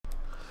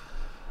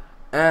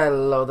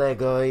Hello there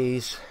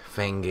guys,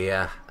 Feng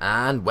here,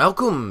 and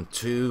welcome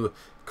to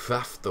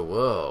Craft the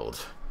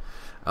World.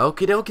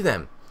 Okie dokie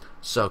then.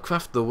 So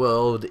Craft the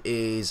World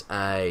is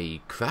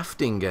a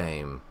crafting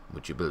game,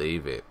 would you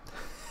believe it?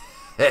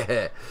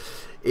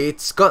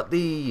 It's got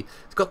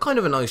kind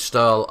of a nice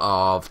style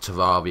of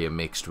Terraria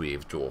mixed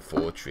with Dwarf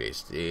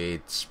Fortress.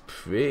 It's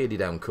pretty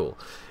damn cool.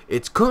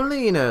 It's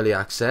currently in early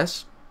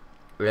access.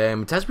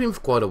 It has been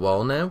for quite a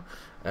while now.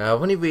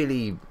 I've only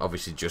really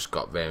obviously just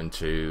got round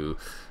to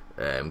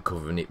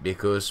covering it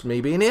because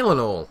me being ill and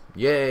all.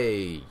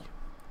 Yay!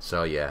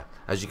 So yeah,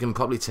 as you can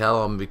probably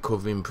tell, I'm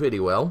recovering pretty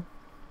well.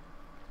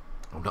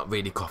 I'm not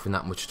really coughing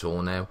that much at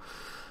all now.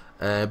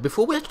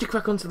 Before we actually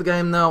crack onto the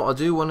game now, I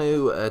do want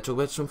to talk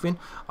about something.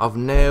 I've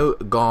now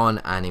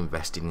gone and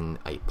invested in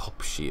a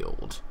pop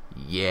shield.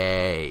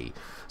 Yay!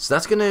 So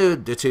that's gonna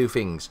do two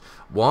things.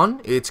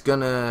 One, it's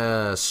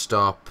gonna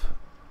stop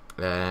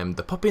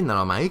the popping that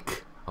I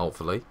make,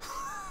 hopefully.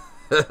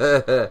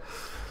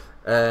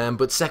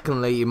 But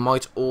secondly, it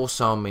might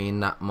also mean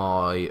that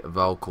my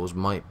vocals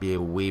might be a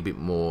wee bit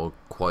more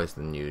quiet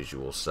than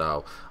usual,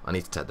 so I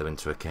need to take that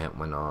into account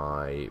when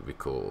I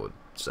record.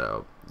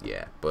 So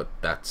yeah, but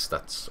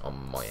that's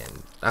on my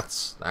end.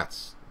 That's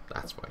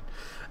fine.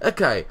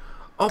 Okay,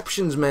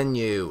 options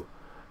menu.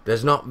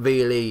 There's not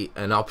really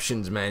an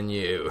options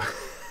menu.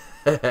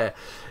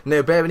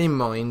 Now, bearing in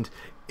mind,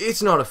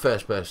 it's not a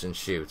first-person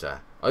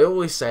shooter. I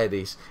always say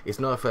this, it's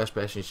not a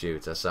first-person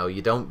shooter, so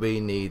you don't really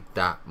need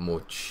that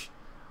much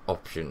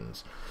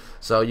options.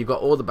 So you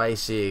got all the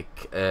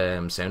basic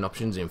sound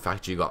options. In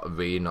fact, you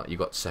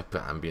got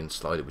separate ambient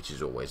slider, which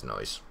is always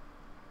nice.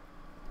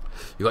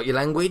 You got your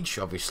language.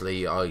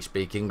 Obviously, I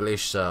speak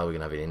English, so we're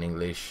gonna have it in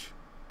English,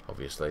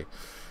 obviously.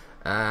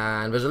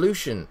 And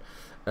resolution.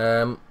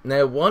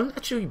 Now, one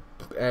actually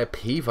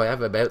peeve I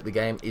have about the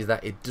game is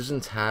that it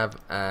doesn't have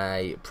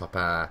a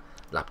proper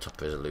laptop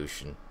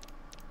resolution.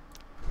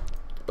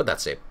 But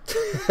that's it.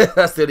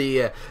 That's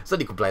the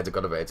only complaint I've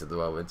got about it at the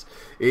moment.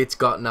 It's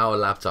got no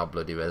laptop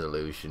bloody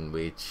resolution,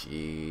 which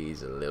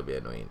is a little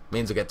bit annoying.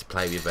 Means I get to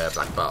play with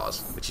black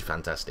bars, which is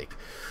fantastic.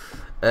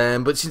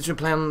 But since we're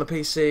playing on the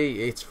PC,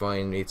 it's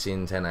fine. It's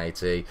in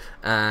 1080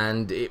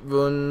 and it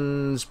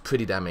runs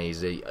pretty damn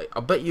easy.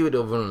 I bet you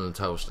it'll run on a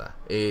toaster.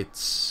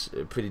 It's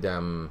pretty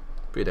damn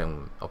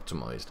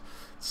optimized, to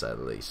say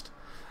the least.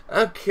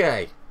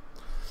 Okay,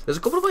 there's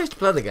a couple of ways to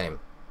play the game.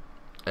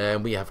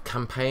 We have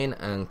campaign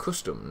and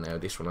custom. Now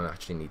this one I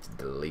actually need to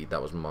delete.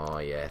 That was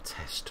my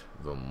test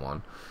run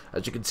one.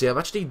 As you can see, I've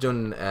actually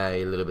done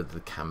a little bit of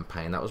the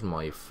campaign. That was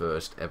my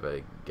first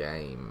ever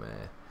game.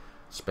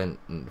 Spent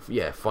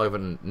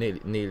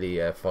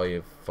nearly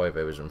 5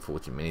 hours and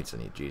 40 minutes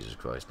on it. Jesus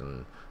Christ!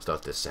 And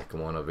started the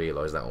second one. I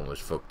realised that one was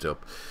fucked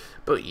up.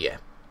 But yeah.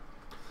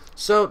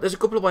 So there's a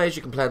couple of ways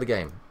you can play the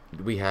game.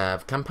 We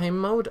have campaign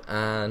mode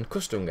and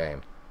custom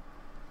game.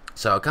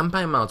 So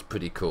campaign mode's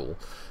pretty cool.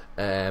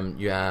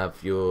 You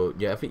have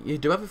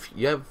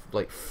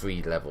like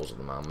 3 levels at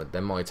the moment. They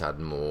might add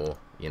more.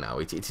 You know,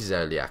 it is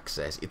early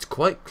access. It's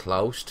quite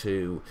close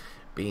to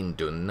being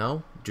done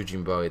now,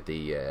 judging by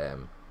the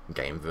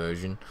game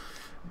version.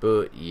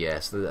 But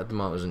yes, at the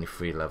moment there's only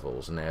 3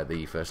 levels. Now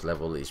the first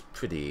level is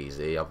pretty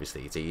easy.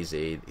 Obviously it's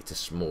easy. It's a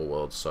small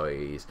world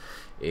size.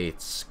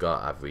 It's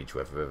got average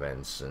weather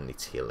events and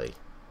it's hilly.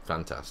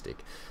 Fantastic.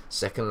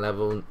 Second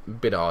level, a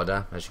bit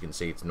harder. As you can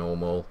see, it's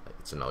normal.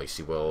 It's an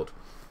icy world,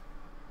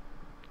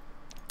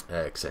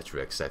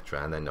 etc,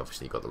 etc, and then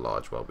obviously you got the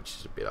large world, which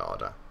is a bit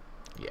harder.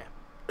 Yeah.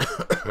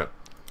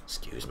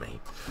 Excuse me.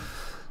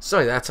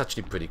 So that's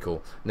actually pretty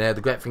cool. Now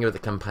the great thing about the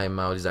campaign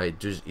mode is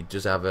that it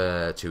does have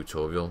a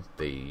tutorial.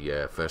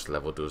 The first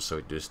level does, so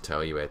it does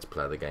tell you how to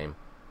play the game,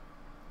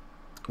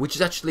 which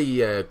is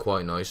actually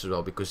quite nice as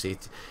well, because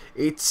it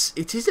is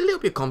a little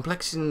bit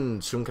complex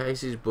in some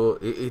cases, but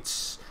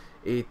it's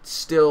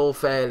still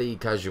fairly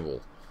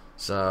casual.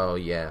 So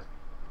yeah.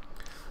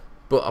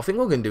 But I think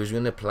what we're going to do is we're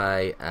going to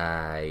play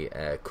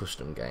a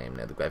custom game.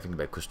 Now, the great thing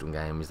about custom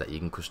game is that you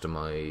can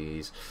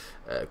customise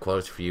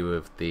quite a few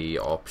of the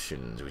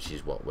options, which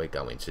is what we're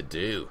going to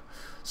do.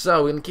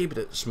 So, we're going to keep it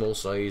at small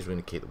size. We're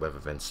going to keep the weather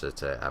events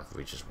at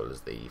average, as well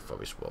as the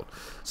forest world.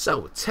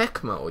 So,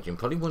 tech mode. You're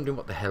probably wondering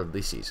what the hell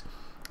this is.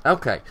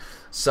 Okay,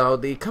 so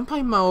the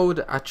campaign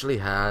mode actually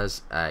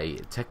has a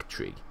tech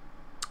tree.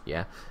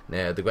 Yeah.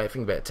 Now the great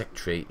thing about a tech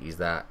tree is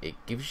that it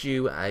gives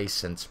you a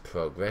sense of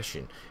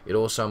progression. It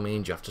also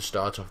means you have to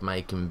start off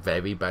making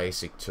very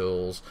basic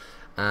tools,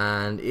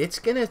 and it's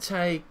gonna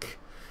take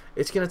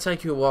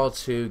you a while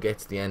to get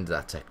to the end of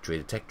that tech tree.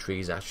 The tech tree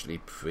is actually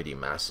pretty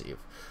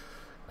massive,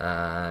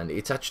 and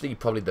it's actually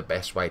probably the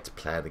best way to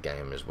play the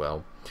game as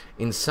well.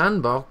 In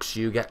Sandbox,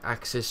 you get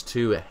access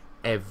to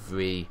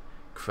every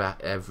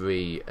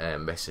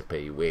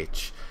recipe,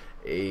 which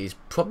is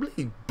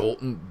probably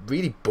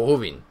really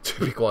boring,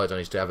 to be quite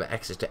honest, to have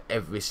access to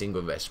every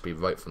single recipe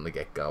right from the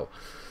get-go.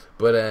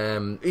 But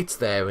it's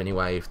there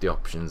anyway if the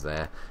option's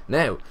there.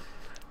 Now,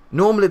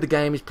 normally the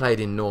game is played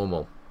in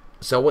normal.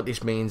 So what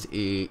this means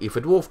is, if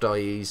a dwarf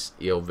dies,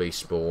 he'll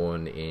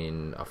respawn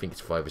in, I think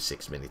it's 5 or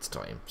 6 minutes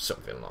time,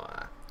 something like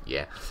that.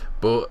 Yeah,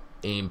 but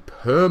in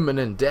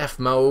permanent death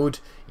mode,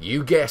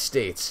 you guessed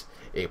it.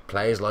 It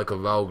plays like a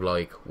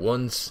roguelike.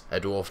 Once a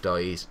dwarf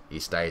dies, he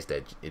stays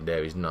dead.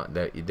 There isn't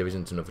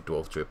another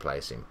dwarf to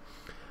replace him.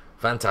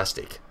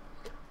 Fantastic.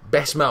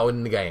 Best mode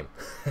in the game.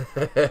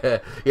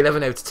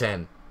 11 out of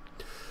 10.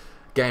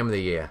 Game of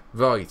the year.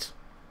 Right.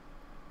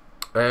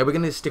 We're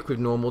going to stick with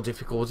normal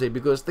difficulty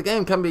because the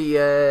game can be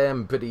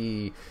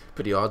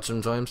pretty hard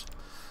sometimes.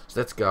 So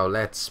let's go.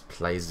 Let's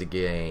play the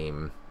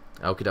game.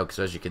 Okie dokie,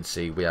 so as you can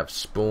see, we have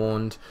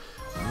spawned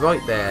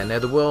right there. Now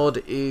the world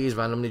is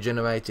randomly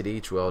generated.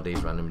 Each world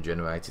is randomly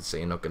generated, so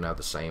you're not going to have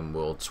the same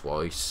world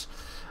twice.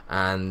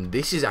 And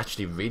this is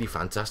actually really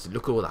fantastic.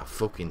 Look at all that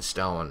fucking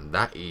stone.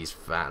 That is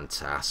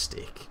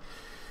fantastic.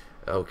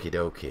 Okie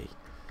dokie.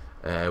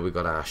 We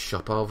got our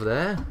shop over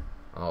there.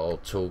 I'll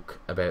talk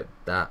about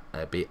that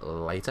a bit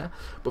later.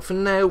 But for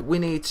now, we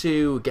need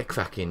to get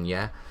cracking,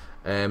 yeah?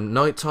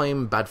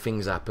 Nighttime, bad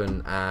things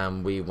happen,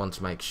 and we want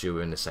to make sure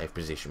we're in a safe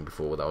position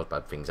before those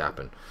bad things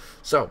happen.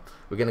 So,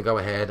 we're going to go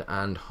ahead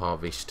and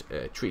harvest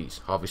trees,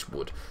 harvest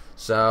wood.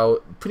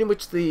 So, pretty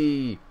much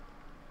the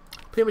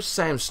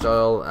same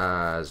style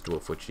as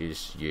Dwarf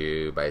Fortress.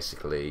 You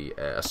basically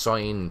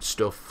assign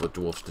stuff for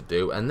dwarfs to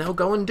do, and they'll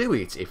go and do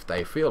it if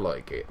they feel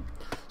like it.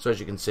 So as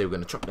you can see, we're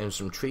going to chop down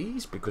some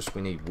trees because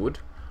we need wood.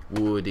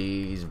 Wood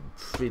is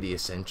pretty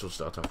essential to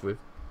start off with.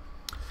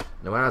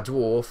 Now our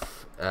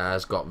dwarf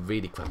has got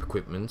really crap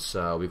equipment,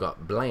 so we've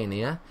got Blaine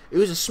here,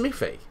 who's a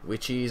smithy,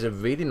 which is a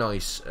really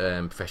nice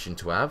profession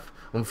to have.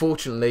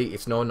 Unfortunately,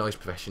 it's not a nice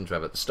profession to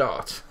have at the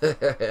start.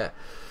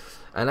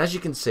 And as you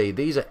can see,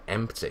 these are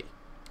empty,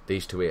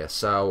 these two here.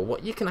 So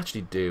what you can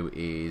actually do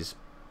is,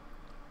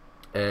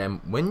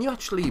 when you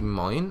actually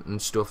mine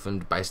and stuff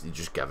and basically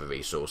just gather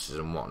resources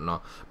and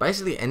whatnot,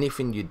 basically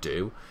anything you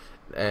do,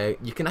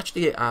 you can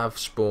actually have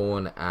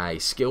spawn a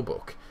skill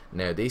book.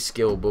 Now these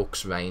skill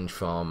books range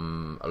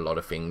from a lot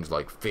of things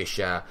like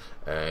fisher,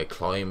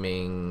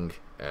 climbing,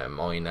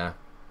 miner,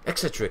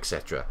 etc,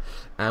 etc.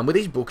 And with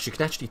these books you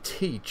can actually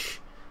teach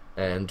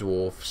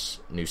dwarfs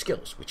new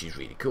skills, which is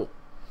really cool.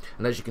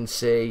 And as you can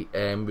see,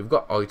 we've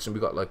got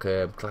like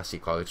a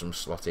classic item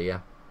slot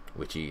here,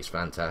 which is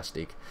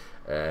fantastic.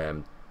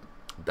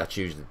 That's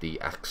usually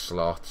the axe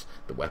slot,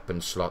 the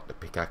weapon slot, the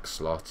pickaxe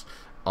slot,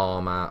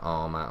 armor,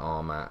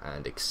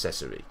 and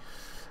accessory.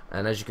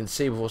 And as you can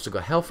see, we've also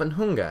got health and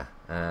hunger,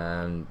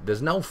 and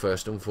there's no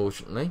thirst,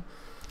 unfortunately.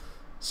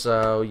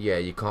 So yeah,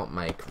 you can't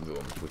make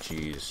room, which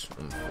is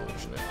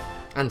unfortunate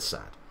and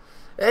sad.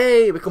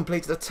 Hey, we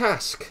completed a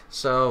task,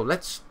 so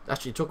let's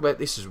actually talk about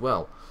this as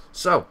well.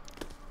 So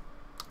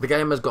the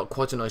game has got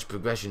quite a nice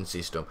progression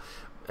system.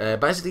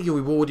 Basically, you're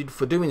rewarded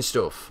for doing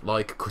stuff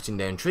like cutting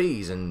down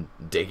trees and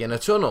digging a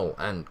tunnel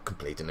and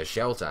completing a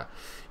shelter.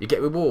 You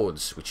get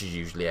rewards, which is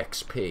usually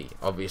XP.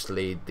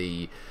 Obviously,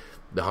 the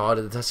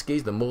harder the task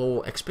is, the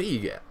more XP you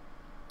get.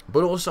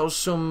 But also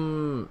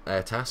some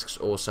tasks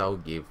also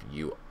give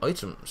you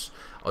items.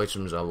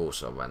 Items are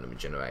also randomly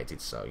generated,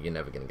 so you're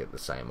never going to get the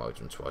same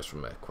item twice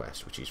from a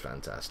quest, which is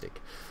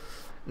fantastic.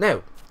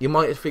 Now, you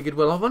might have figured,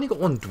 well, I've only got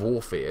one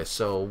dwarf here,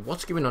 so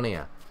what's going on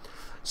here?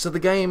 So the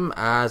game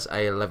has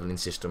a leveling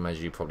system,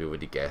 as you probably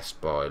already guessed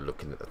by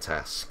looking at the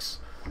tasks.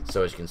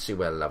 So as you can see,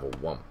 we're level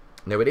 1.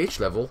 Now at each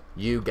level,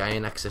 you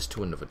gain access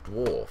to another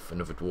dwarf.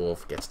 Another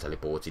dwarf gets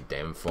teleported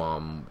down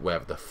from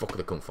wherever the fuck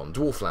they come from,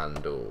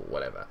 Dwarfland or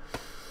whatever.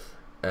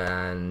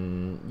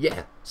 And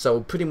yeah, so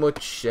pretty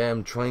much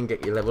try and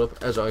get your level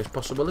up as high as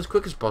possible, as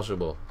quick as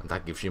possible. And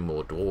that gives you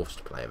more dwarfs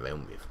to play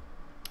around with.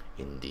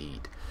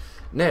 Indeed.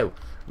 Now,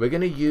 we're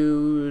going to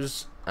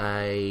use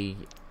a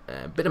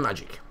bit of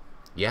magic.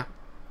 Yeah.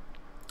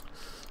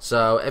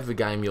 So every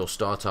game you'll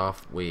start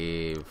off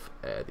with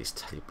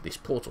this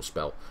portal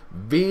spell.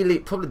 Really,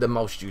 probably the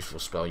most useful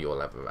spell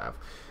you'll ever have.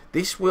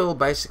 This will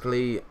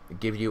basically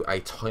give you a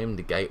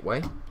timed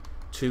gateway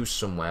to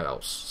somewhere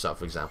else. So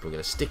for example, we're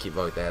going to stick it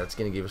right there. That's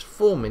going to give us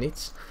 4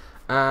 minutes,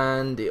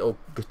 and it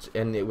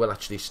will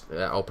actually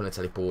open a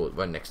teleport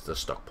right next to the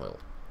stockpile.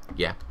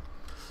 Yeah.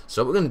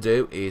 So what we're going to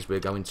do is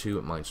we're going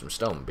to mine some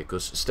stone,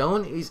 because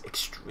stone is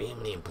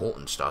extremely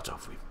important to start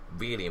off with.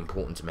 Really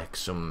important to make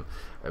some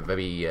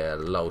very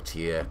low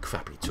tier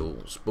crappy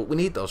tools, but we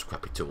need those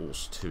crappy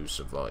tools to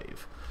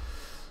survive.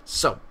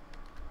 So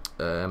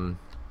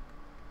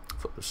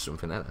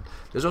something like that.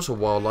 There's also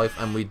wildlife,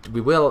 and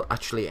we will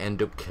actually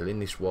end up killing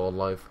this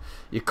wildlife.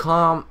 You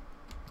can't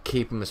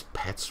keep them as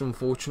pets,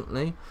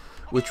 unfortunately,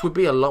 which would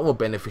be a lot more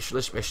beneficial,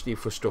 especially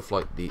for stuff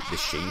like the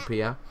sheep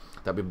here.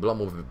 That'd be a lot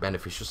more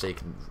beneficial, so you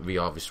can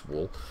re-harvest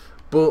wool.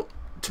 But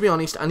to be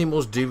honest,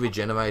 animals do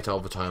regenerate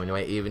over time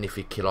anyway, even if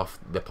you kill off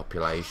the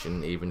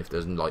population, even if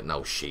there's like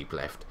no sheep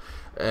left.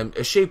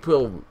 A sheep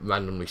will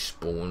randomly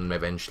spawn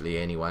eventually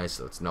anyway,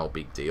 so it's no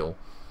big deal.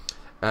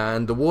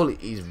 And the wool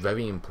is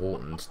very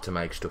important to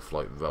make stuff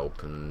like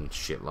rope and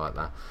shit like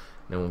that.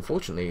 Now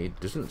unfortunately, it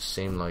doesn't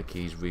seem like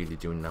he's really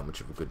doing that much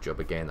of a good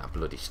job of getting that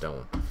bloody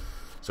stone.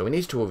 So he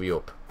needs to hurry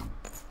up.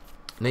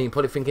 Now you're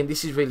probably thinking,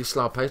 this is really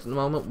slow paced at the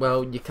moment.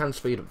 Well, you can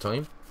speed up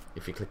time.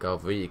 If you click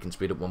over here, you can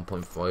speed up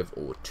 1.5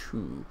 or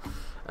 2.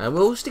 And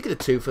we'll stick it at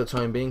 2 for the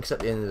time being, because at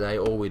the end of the day,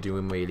 all we're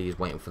doing really is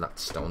waiting for that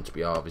stone to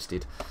be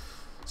harvested.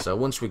 So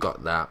once we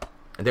got that,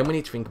 and then we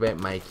need to think about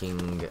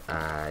making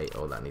a...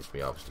 Oh, that needs to be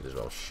harvested as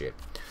well, shit.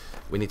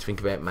 We need to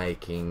think about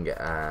making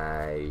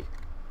a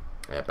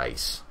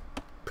base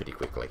pretty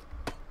quickly.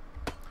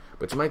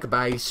 But to make a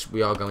base,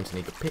 we are going to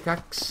need a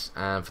pickaxe,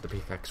 and for the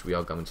pickaxe, we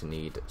are going to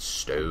need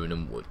stone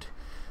and wood,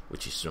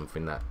 which is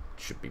something that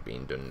should be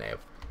being done now.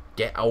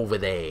 Get over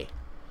there.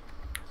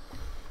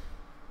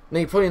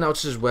 Now you probably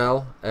notice as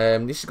well,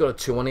 this has got a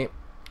 2 on it.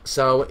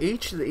 So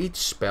each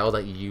spell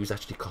that you use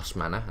actually costs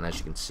mana, and as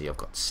you can see, I've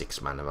got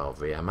 6 mana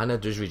over here. Mana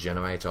does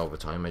regenerate over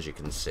time, as you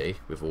can see.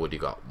 We've already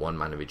got 1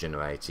 mana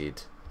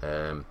regenerated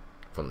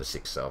from the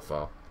 6 so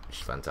far, which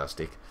is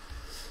fantastic.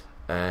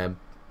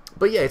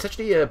 But yeah, it's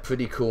actually a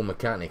pretty cool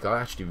mechanic. I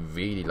actually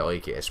really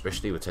like it,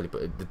 especially with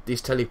teleport. This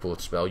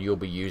teleport spell, you'll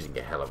be using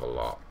a hell of a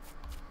lot.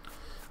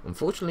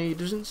 Unfortunately, he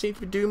doesn't seem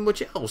to be doing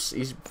much else.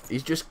 He's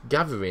just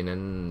gathering,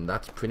 and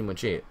that's pretty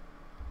much it.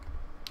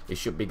 He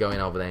should be going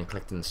over there and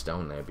collecting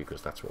stone now,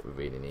 because that's what we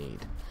really need.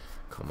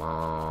 Come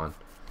on.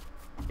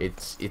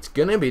 It's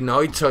gonna be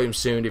night time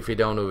soon if you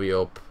don't hurry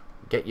up.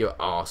 Get your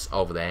ass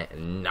over there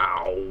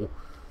now.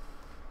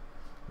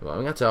 Right,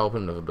 I'm going to have to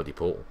open another bloody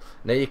portal.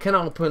 Now, you can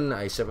open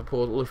a separate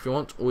portal if you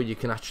want, or you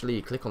can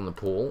actually click on the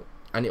portal,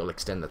 and it'll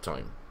extend the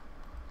time.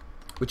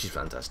 Which is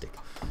fantastic.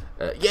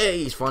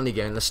 Yay, he's finally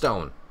getting the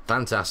stone.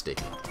 Fantastic.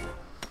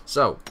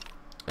 So,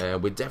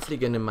 we're definitely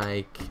going to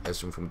make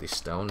something with this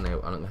stone. Now,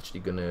 I'm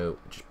actually going to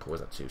just pause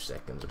that 2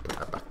 seconds and put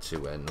that back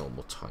to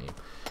normal time.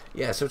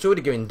 Yeah, so it's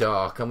already getting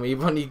dark, and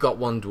we've only got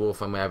 1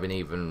 dwarf, and we haven't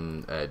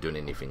even done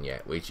anything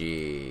yet, which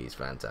is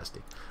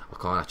fantastic.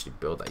 I can't actually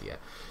build that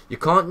yet. You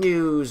can't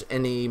use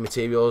any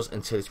materials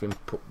until it's been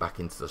put back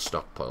into the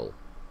stockpile.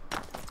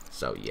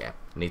 So yeah,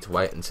 I need to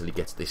wait until he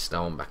gets this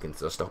stone back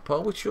into the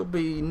stockpile, which will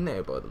be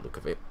now by the look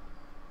of it.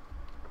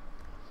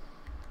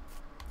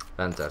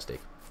 Fantastic.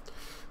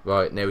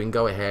 Right, now we can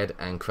go ahead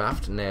and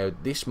craft. Now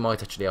this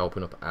might actually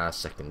open up our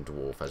second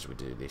dwarf as we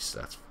do this.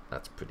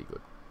 That's pretty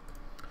good.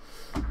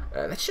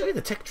 Let's show you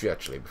the tech tree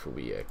actually before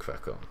we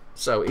crack on.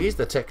 So here's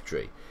the tech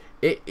tree.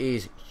 It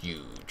is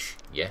huge,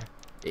 yeah.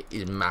 It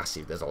is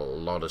massive. There's a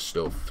lot of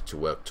stuff to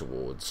work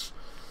towards.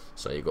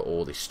 So you've got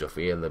all this stuff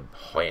here, the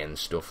high-end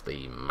stuff,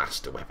 the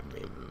master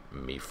weaponry,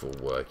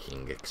 mithril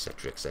working,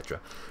 etc, etc.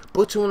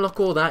 But to unlock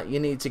all that, you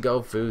need to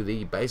go through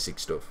the basic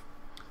stuff.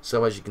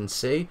 So as you can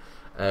see,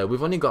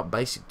 we've only got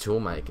basic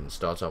tool making to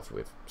start off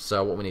with.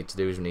 So what we need to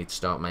do is we need to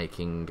start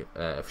making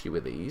a few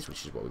of these,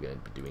 which is what we're going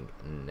to be doing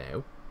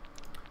now.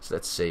 So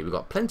let's see, we've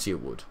got plenty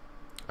of wood,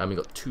 and we've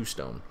got 2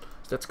 stone.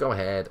 So let's go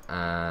ahead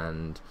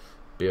and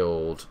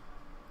build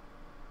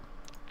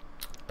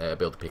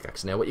the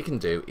pickaxe. Now what you can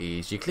do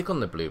is you click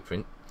on the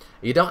blueprint.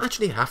 You don't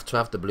actually have to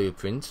have the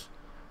blueprint.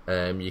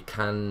 You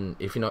can,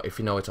 if you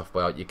know it off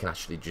by heart, you can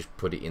actually just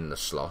put it in the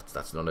slot.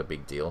 That's not a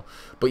big deal.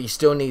 But you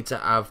still need to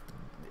have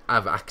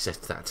access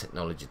to that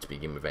technology to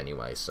begin with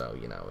anyway. So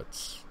you know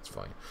it's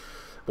fine.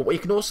 But what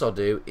you can also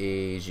do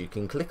is you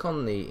can click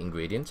on the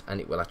ingredient, and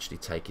it will actually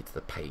take you to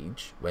the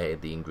page where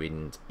the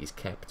ingredient is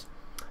kept.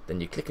 Then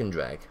you click and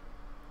drag.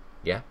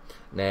 Yeah.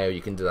 Now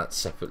you can do that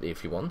separately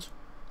if you want,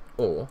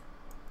 or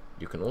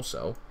you can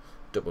also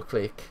double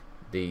click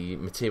the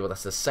material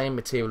that's the same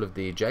material of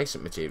the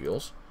adjacent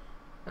materials,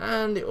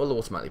 and it will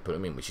automatically put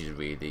them in, which is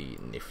really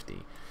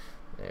nifty.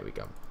 There we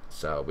go.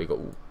 So we got,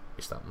 ooh,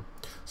 it's that one.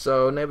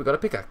 So now we've got a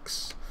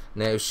pickaxe.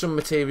 Now some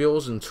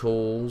materials and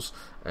tools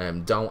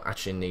don't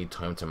actually need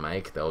time to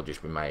make, they'll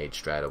just be made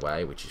straight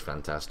away, which is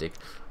fantastic.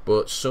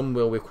 But some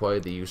will require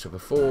the use of a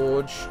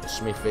forge, a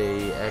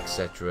smithy,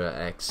 etc,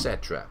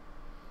 etc.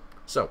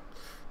 So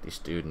this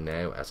dude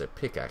now has a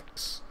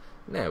pickaxe.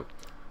 Now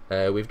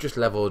we've just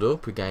leveled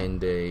up. We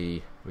gained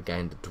a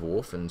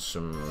dwarf and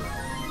some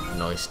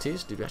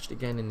niceties. Did we actually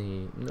gain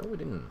any? No, we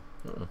didn't.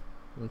 Oh,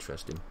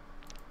 interesting.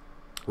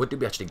 What did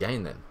we actually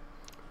gain then?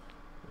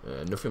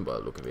 Nothing by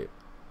the look of it.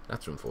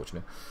 That's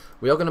unfortunate.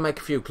 We are going to make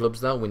a few clubs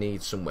though. We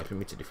need some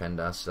weaponry to defend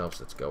ourselves.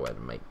 Let's go ahead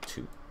and make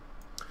 2.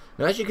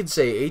 Now as you can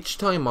see, each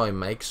time I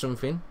make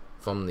something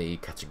from the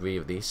category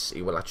of this,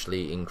 it will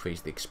actually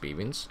increase the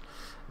experience.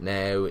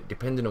 Now,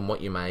 depending on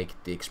what you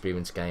make, the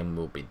experience gain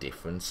will be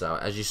different. So,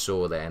 as you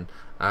saw then,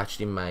 I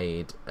actually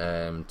made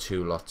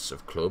 2 lots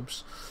of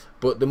clubs.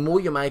 But the more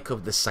you make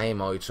of the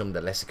same item,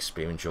 the less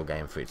experience you'll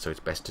gain for it. So, it's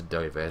best to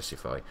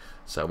diversify.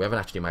 So, we haven't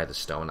actually made a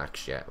stone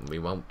axe yet. And we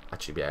won't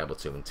actually be able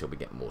to until we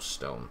get more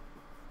stone,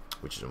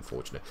 which is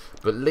unfortunate.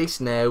 But at least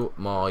now,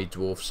 my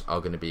dwarfs are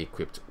going to be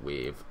equipped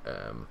with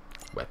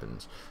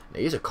weapons. Now,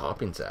 here's a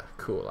carpenter.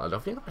 Cool. I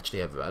don't think I've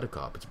actually ever had a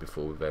carpenter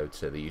before without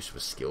the use of a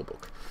skill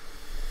book.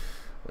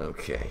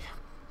 Okay,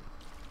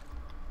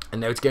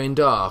 and now it's going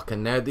dark,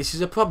 and now this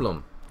is a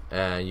problem.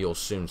 You'll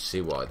soon see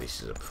why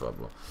this is a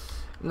problem.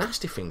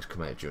 Nasty things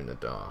come out during the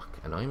dark,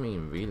 and I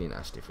mean really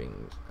nasty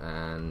things,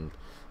 and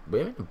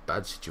we're in a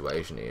bad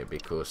situation here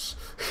because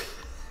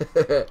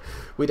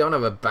we don't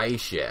have a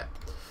base yet,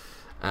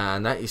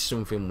 and that is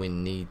something we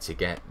need to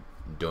get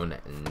done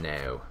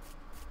now.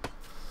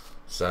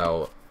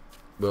 So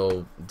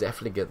we'll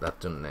definitely get that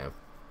done now.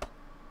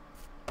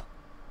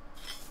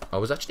 I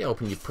was actually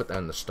hoping you'd put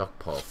down the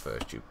stockpile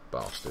first, you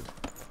bastard.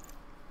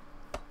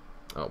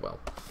 Oh well.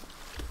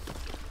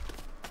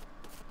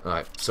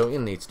 Alright, so what we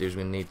need to do is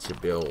we need to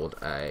build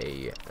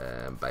a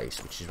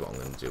base, which is what I'm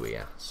going to do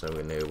here. So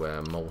we're going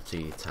to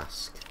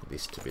multitask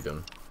this to be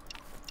done,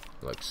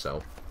 like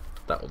so.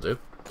 That'll do.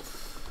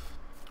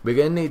 We're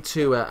going to need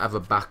to have a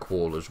back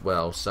wall as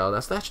well. So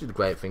that's actually the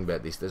great thing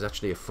about this. There's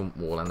actually a front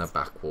wall and a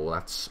back wall.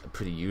 That's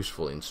pretty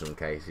useful in some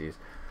cases.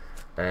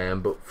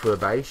 But for a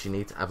base, you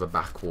need to have a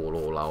back wall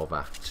all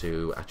over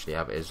to actually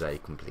have it as a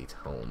complete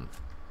home.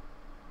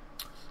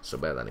 So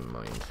bear that in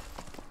mind.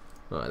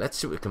 Right, let's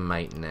see what we can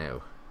make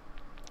now.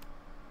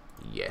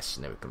 Yes,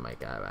 now we can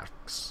make our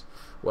axe.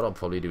 What I'll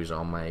probably do is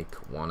I'll make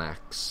one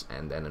axe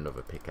and then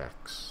another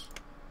pickaxe.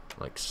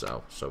 Like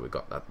so. So we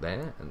got that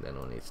there, and then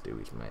all we need to do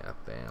is make that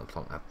there and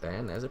plonk that there,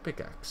 and there's a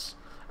pickaxe.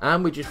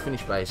 And we just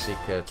finished basic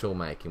tool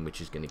making,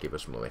 which is going to give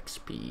us more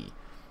XP.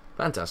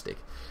 Fantastic.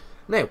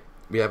 Now,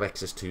 we have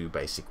access to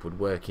basic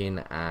woodworking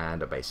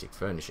and a basic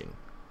furnishing.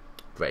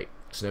 Great.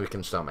 So now we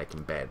can start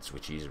making beds,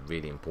 which is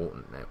really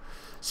important now.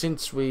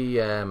 Since we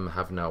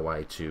have no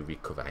way to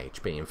recover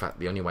HP, in fact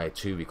the only way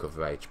to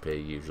recover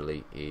HP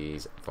usually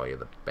is via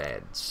the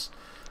beds.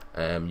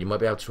 You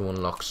might be able to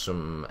unlock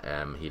some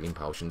healing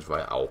potions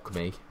via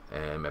alchemy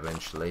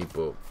eventually,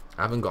 but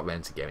I haven't got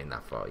around to getting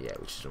that far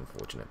yet, which is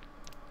unfortunate.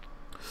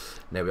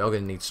 Now we are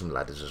going to need some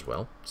ladders as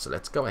well, so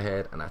let's go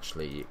ahead and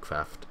actually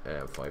craft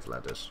 5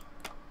 ladders.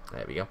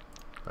 There we go.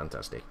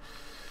 Fantastic.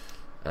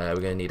 We're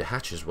going to need a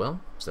hatch as well,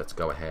 so let's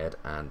go ahead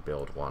and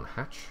build 1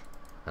 hatch.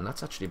 And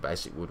that's actually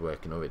basic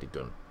woodworking already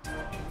done.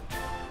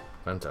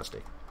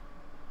 Fantastic.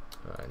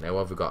 Alright, now what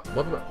have we got?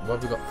 What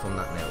have we got from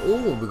that now?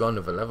 Oh, we got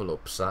another level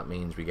up, so that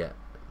means we get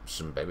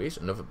some berries,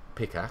 another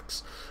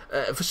pickaxe.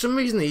 For some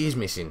reason he is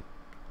missing.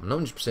 I'm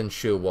not 100%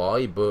 sure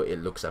why, but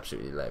it looks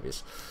absolutely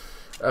hilarious.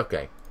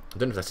 Okay, I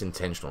don't know if that's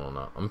intentional or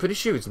not. I'm pretty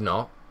sure it's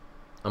not.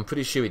 I'm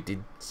pretty sure it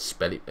did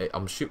spell it.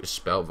 I'm sure it was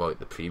spelled right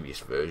the previous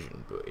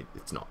version, but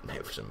it's not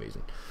now for some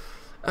reason.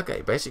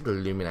 Okay, basically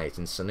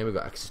illuminating. So now we've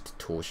got access to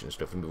torch and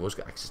stuff, and we've also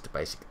got access to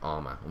basic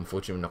armor.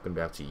 Unfortunately, we're not going to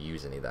be able to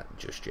use any of that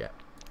just yet.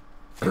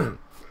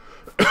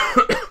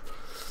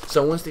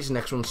 So once this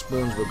next one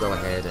spawns, we'll go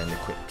ahead and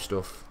equip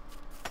stuff.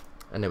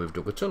 And now we've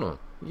dug a tunnel.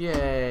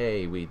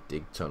 Yay! We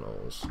dig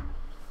tunnels.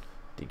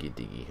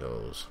 Diggy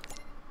holes.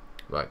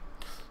 Right.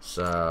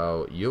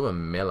 So you're a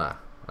miller.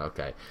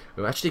 Okay,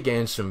 we're actually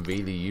getting some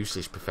really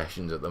useless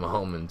professions at the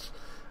moment,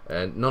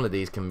 and none of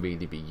these can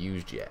really be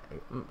used yet.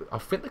 I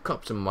think the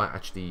copter might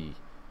actually...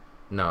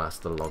 No, that's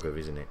the logger,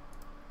 isn't it?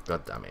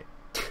 God damn it.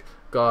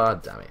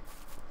 God damn it.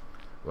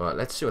 Right,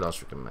 let's see what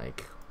else we can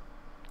make.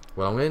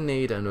 Well, I'm going to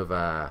need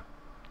another...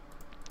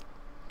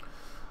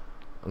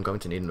 I'm going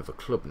to need another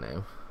club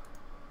now.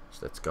 So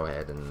let's go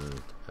ahead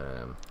and...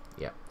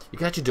 yeah. You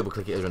can actually double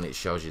click it and it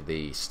shows you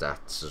the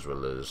stats as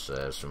well as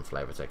some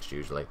flavor text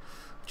usually,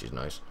 which is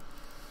nice.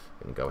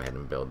 Going to go ahead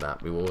and build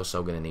that. We're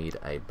also going to need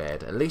a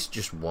bed, at least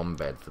just 1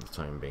 bed for the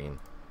time being.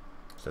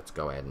 So let's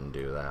go ahead and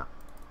do that.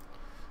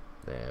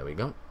 There we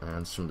go.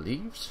 And some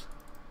leaves.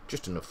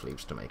 Just enough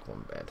leaves to make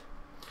 1 bed.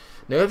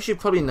 Now, as you've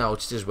probably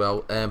noticed as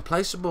well,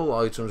 placeable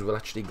items will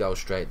actually go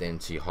straight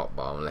into your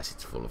hotbar unless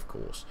it's full, of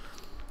course.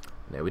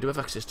 Now, we do have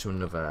access to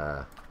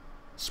another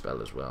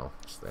spell as well.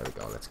 So there we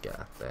go. Let's get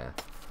that there.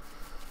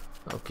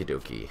 Okie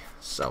dokie.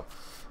 So,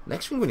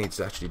 next thing we need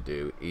to actually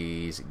do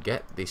is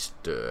get this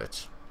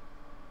dirt.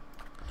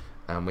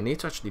 And we need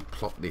to actually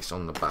plop this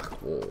on the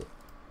back wall.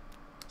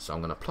 So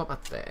I'm going to plop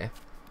that there.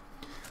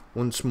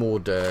 Once more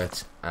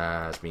dirt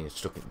has been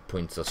put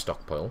into the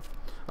stockpile.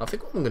 I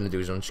think what I'm going to do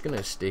is I'm just going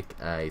to stick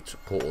a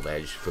portal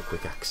edge for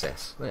quick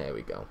access. There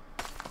we go.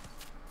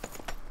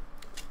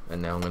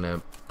 And now I'm going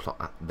to plop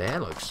that there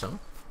like so.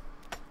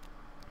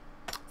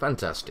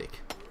 Fantastic.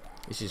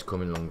 This is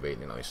coming along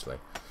really nicely.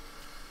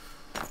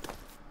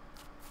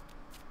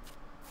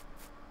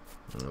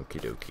 Okie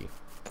dokie.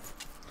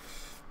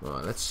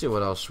 Right, let's see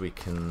what else we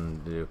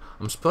can do.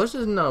 I'm surprised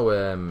there's no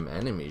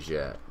enemies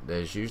yet.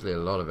 There's usually a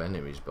lot of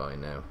enemies by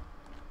now.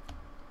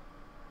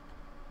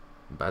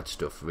 Bad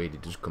stuff really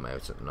does come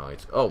out at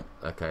night. Oh,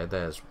 okay,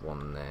 there's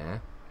one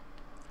there.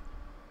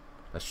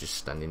 That's just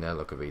standing there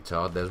like a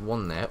retard. There's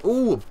one there.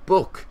 Ooh, a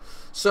book!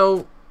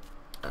 So,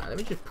 let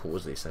me just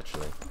pause this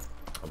actually.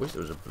 I wish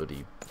there was a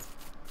bloody...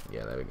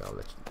 Yeah, there we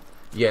go.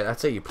 Yeah,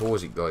 that's how you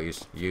pause it,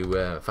 guys. You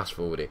fast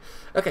forward it.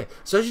 Okay,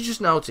 so as you just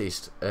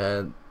noticed...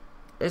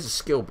 there's a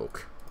skill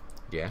book.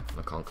 Yeah,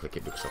 I can't click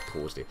it because I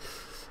paused it.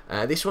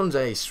 This one's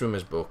a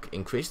swimmer's book.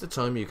 Increase the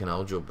time you can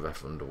hold your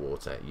breath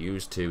underwater.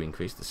 Used to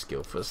increase the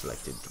skill for a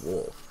selected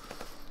dwarf.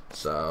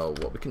 So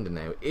what we can do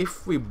now,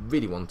 if we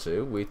really want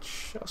to,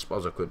 which I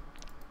suppose I could,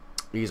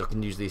 is I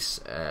can use this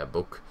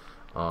book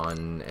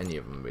on any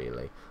of them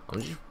really.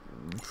 I'm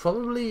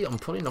probably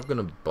not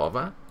going to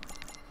bother.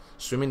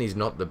 Swimming is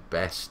not the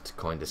best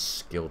kind of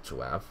skill to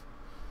have,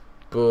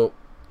 but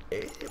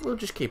we'll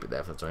just keep it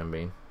there for the time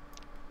being.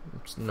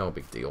 It's no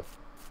big deal.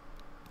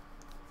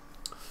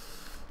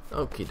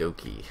 Okie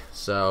dokie.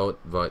 So,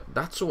 right,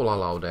 that's all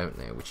allowed out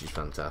now, which is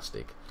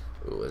fantastic.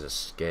 Oh, there's a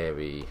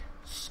scary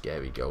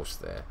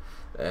ghost there.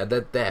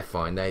 They're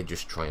fine. They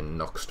just try and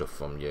knock stuff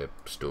from your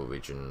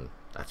storage, and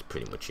that's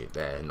pretty much it.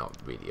 They're not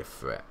really a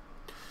threat.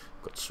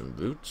 Got some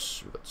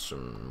roots, we've got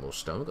some more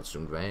stone, we've got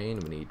some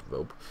grain, we need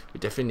rope. We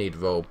definitely need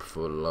rope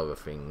for a lot of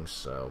things,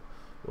 so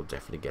we'll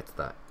definitely get to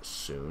that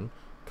soon.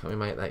 Can we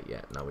make that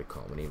yet? No, we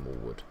can't. We need more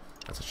wood.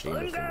 That's actually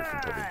nothing we can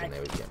probably do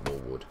now is get more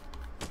wood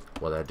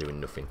while they're doing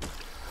nothing.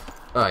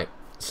 Alright,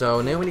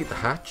 so now we need the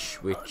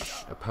hatch, which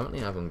apparently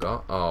I haven't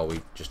got. Oh,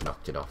 we just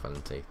knocked it off,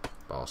 hasn't he?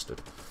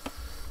 Bastard.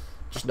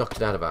 Just knocked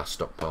it out of our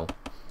stockpile.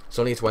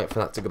 So I need to wait for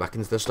that to go back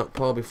into the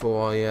stockpile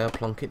before I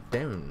plonk it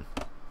down.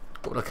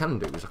 But what I can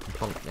do is I can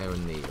plonk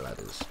down the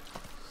ladders.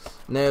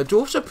 Now,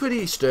 dwarfs are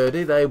pretty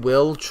sturdy. They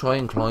will try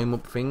and climb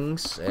up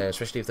things,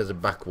 especially if there's a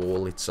back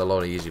wall. It's a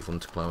lot easier for them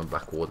to climb a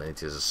back wall than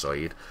it is a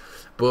side.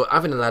 But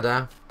having a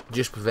ladder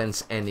just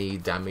prevents any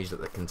damage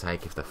that they can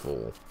take if they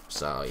fall.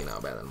 So, you know,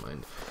 bear that in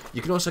mind.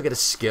 You can also get a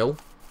skill,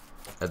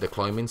 the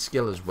climbing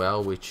skill as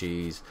well, which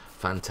is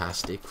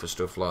fantastic for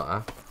stuff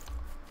like that.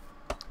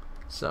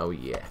 So,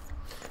 yeah.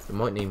 We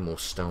might need more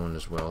stone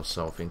as well,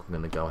 so I think we're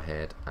going to go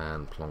ahead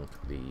and plonk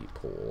the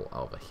pole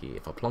over here.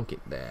 If I plonk it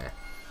there,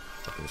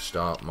 I can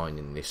start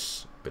mining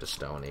this bit of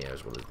stone here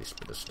as well as this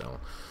bit of stone.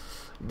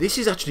 This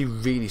is actually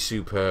really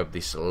superb.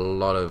 This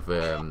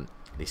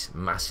this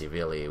massive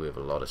hill here with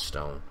a lot of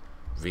stone.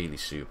 Really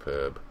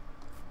superb.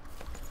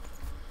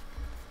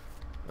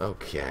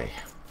 Okay.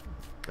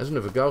 There's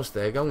another ghost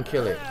there. Go and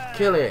kill it.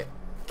 Kill it.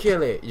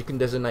 Kill it. You can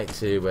designate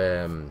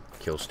to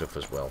kill stuff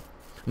as well.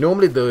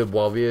 Normally the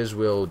warriors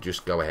will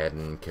just go ahead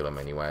and kill them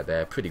anyway.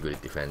 They're pretty good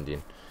at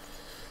defending.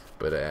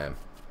 But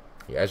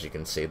yeah, as you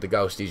can see, the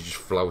ghost is just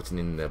floating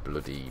in the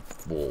bloody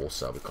wall,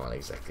 so we can't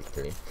exactly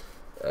kill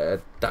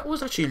him. That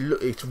was actually,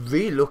 it's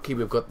really lucky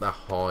we've got the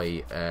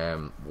high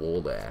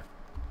wall there.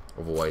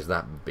 Otherwise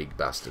that big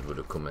bastard would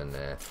have come and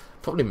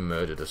probably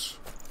murdered us.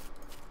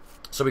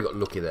 So we got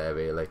lucky there,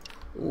 really.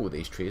 Ooh,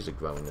 these trees are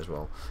growing as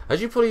well.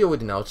 As you probably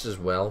already noticed as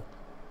well,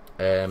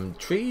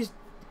 trees,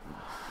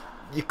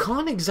 you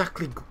can't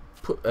exactly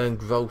put and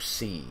grow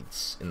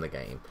seeds in the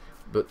game,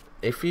 but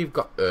if you've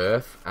got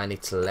earth and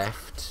it's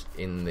left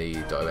in the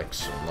direct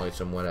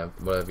sunlight and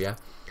whatever, yeah,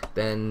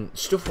 then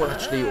stuff will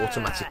actually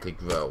automatically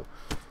grow.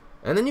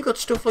 And then you've got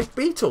stuff like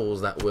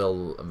beetles that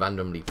will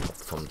randomly pop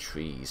from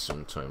trees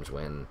sometimes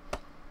when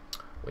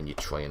you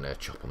try and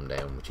chop them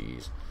down, which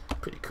is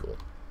pretty cool.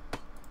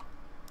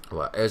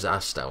 Right, here's our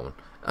stone.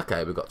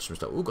 Okay, we've got some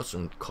stone. We've got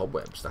some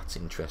cobwebs. That's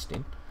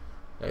interesting.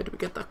 How do we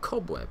get that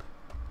cobweb?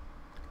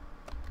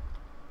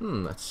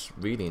 That's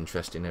really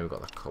interesting. Now we've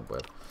got that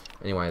cobweb.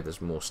 Anyway,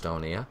 there's more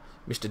stone here.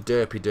 Mr.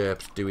 Derpy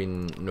Derp's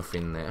doing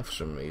nothing there for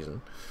some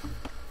reason.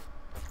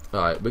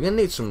 Alright, we're going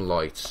to need some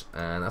light,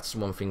 and that's the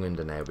one thing we're going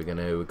to do now. We're going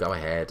to go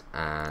ahead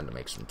and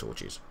make some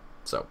torches.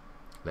 So,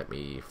 let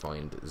me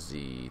find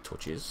the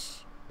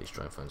torches. Let's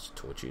try and find some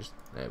torches.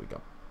 There we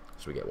go.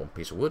 So we get one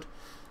piece of wood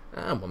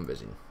and one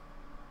resin.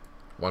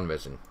 One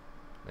resin.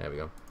 There we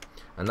go.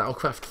 And that'll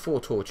craft 4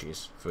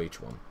 torches for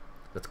each one.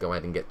 Let's go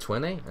ahead and get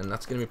 20, and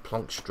that's going to be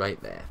plonked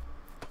straight there.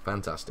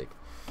 Fantastic.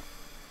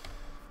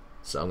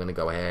 So I'm going to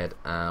go ahead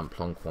and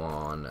plonk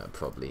one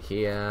probably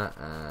here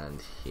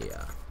and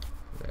here.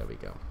 There we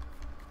go.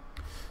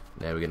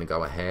 Now we're going to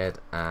go ahead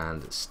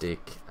and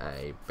stick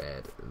a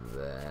bed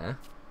there.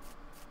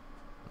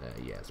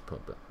 Yes,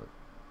 probably.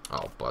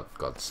 Oh, for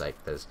God's sake,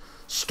 there's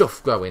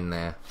stuff growing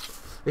there.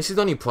 This is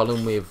the only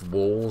problem with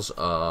walls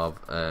of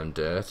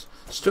dirt.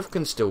 Stuff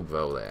can still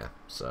grow there,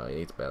 so you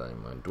need to bear that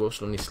in mind.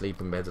 Dwarfs only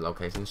sleep in beds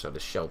located inside a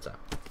shelter.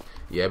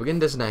 Yeah, we're going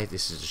to designate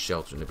this as a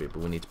shelter in a bit,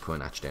 but we need to put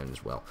an hatch down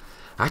as well.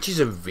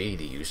 Hatches are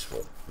really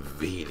useful.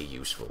 Really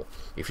useful.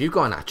 If you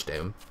got an hatch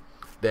down,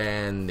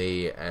 then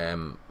the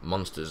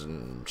monsters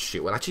and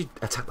shit will actually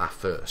attack that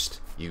first,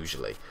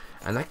 usually.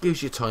 And that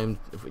gives you time,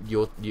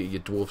 your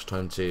dwarves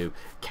time to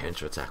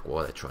counter-attack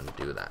while they're trying to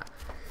do that.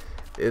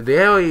 The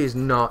area is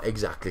not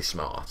exactly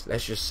smart,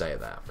 let's just say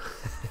that.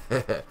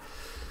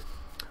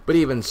 But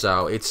even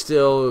so, it's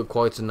still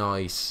quite a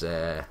nice,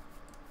 still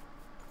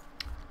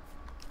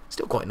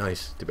quite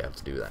nice to be able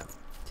to do that.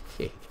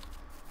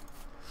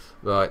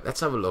 Right, let's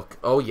have a look.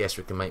 Oh yes,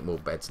 we can make more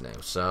beds now.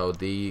 So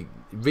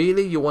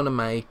really you want to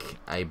make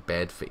a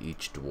bed for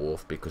each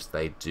dwarf because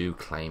they do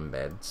claim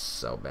beds,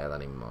 so bear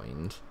that in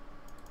mind.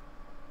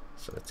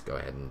 So let's go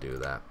ahead and do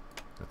that.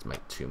 Let's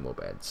make 2 more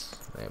beds.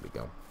 There we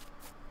go.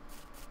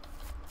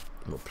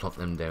 We'll plop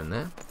them down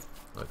there,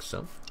 like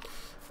so.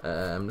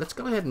 Let's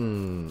go ahead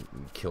and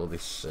kill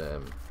this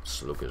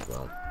slug as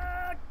well.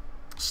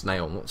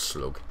 Snail, not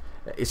slug.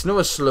 It's not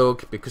a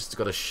slug because it's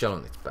got a shell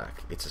on its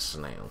back. It's a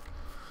snail.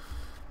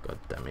 God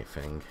damn it,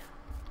 Feng.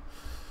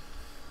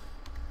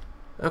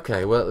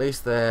 Okay, well at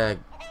least they're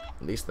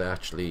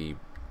actually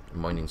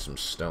mining some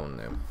stone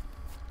now.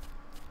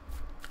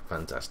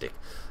 Fantastic.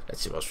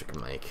 Let's see what else we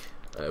can make.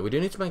 We do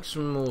need to make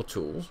some more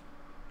tools.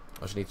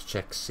 I just need to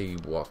check, see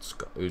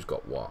who's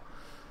got what.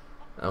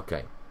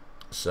 Okay,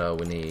 so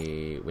we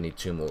need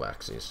 2 more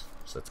axes.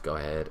 So let's go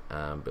ahead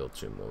and build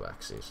 2 more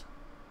axes.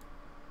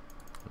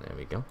 There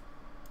we go.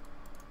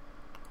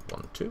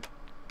 1, 2.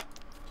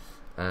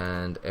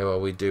 And how are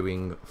we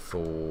doing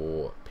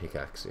for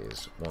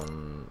pickaxes?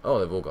 Oh,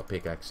 they've all got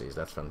pickaxes.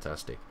 That's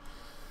fantastic.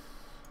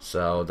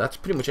 So that's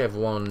pretty much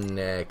everyone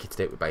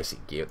kitted out with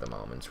basic gear at the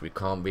moment. We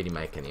can't really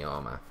make any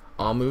armor.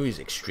 Armor is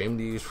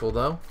extremely useful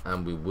though,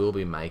 and we will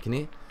be making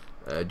it.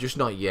 Just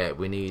not yet.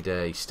 We need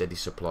a steady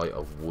supply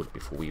of wood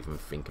before we even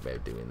think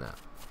about doing that.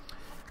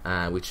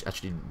 Which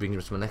actually brings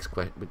me to my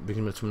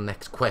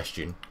next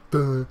question.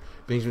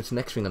 Brings me to the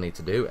next thing I need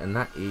to do, and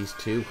that is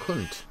to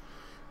hunt.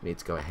 We need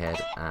to go ahead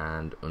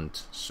and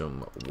hunt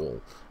some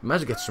wool. We might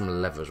as well get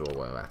some leather while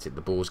we're at it.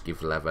 The bulls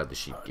give leather, the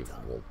sheep give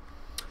wool.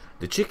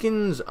 The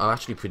chickens are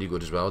actually pretty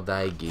good as well.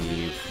 They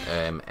give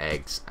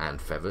eggs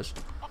and feathers,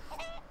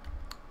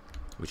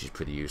 which is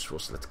pretty useful.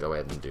 So let's go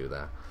ahead and do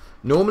that.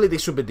 Normally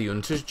this would be the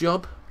hunter's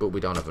job, but we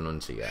don't have an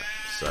hunter yet.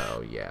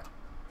 So yeah.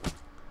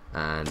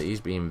 And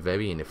he's being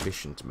very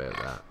inefficient about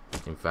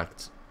that. In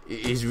fact,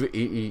 he's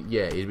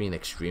being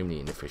extremely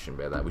inefficient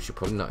about that. We should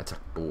probably not attack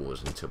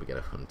boars until we get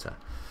a hunter.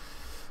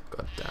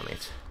 God damn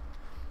it.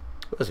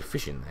 Well, there's a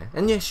fish in there.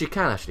 And yes, you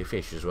can actually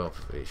fish as well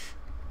for fish,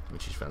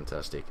 which is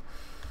fantastic.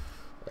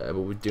 But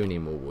we do need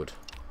more wood.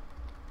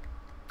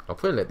 I'll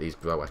probably let these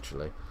grow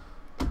actually.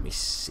 Let me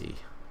see.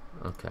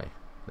 Okay.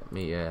 Let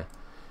me,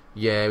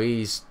 yeah,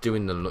 he's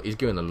giving the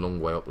long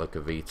way up like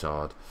a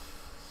retard.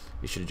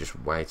 He should have just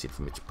waited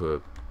for me to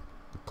put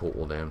a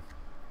portal down.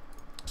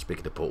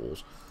 Speaking of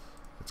portals,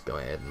 let's go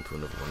ahead and put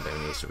another one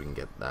down here so we can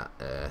get that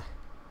that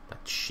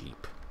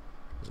sheep.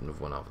 There's another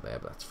one over there,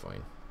 but that's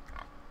fine.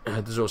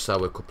 There's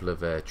also a couple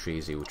of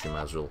trees here which we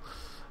might as well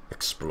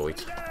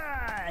exploit.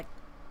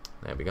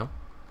 There we go.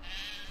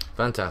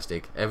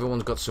 Fantastic.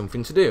 Everyone's got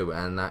something to do,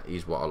 and that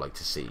is what I like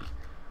to see.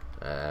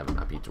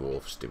 Happy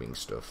dwarfs doing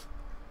stuff.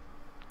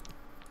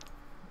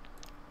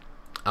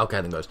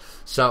 Okay then guys,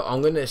 so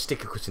I'm going to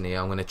stick a cut in here.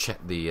 I'm going to check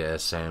the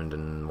sound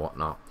and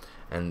whatnot,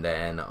 and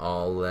then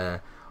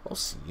I'll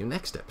see you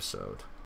next episode.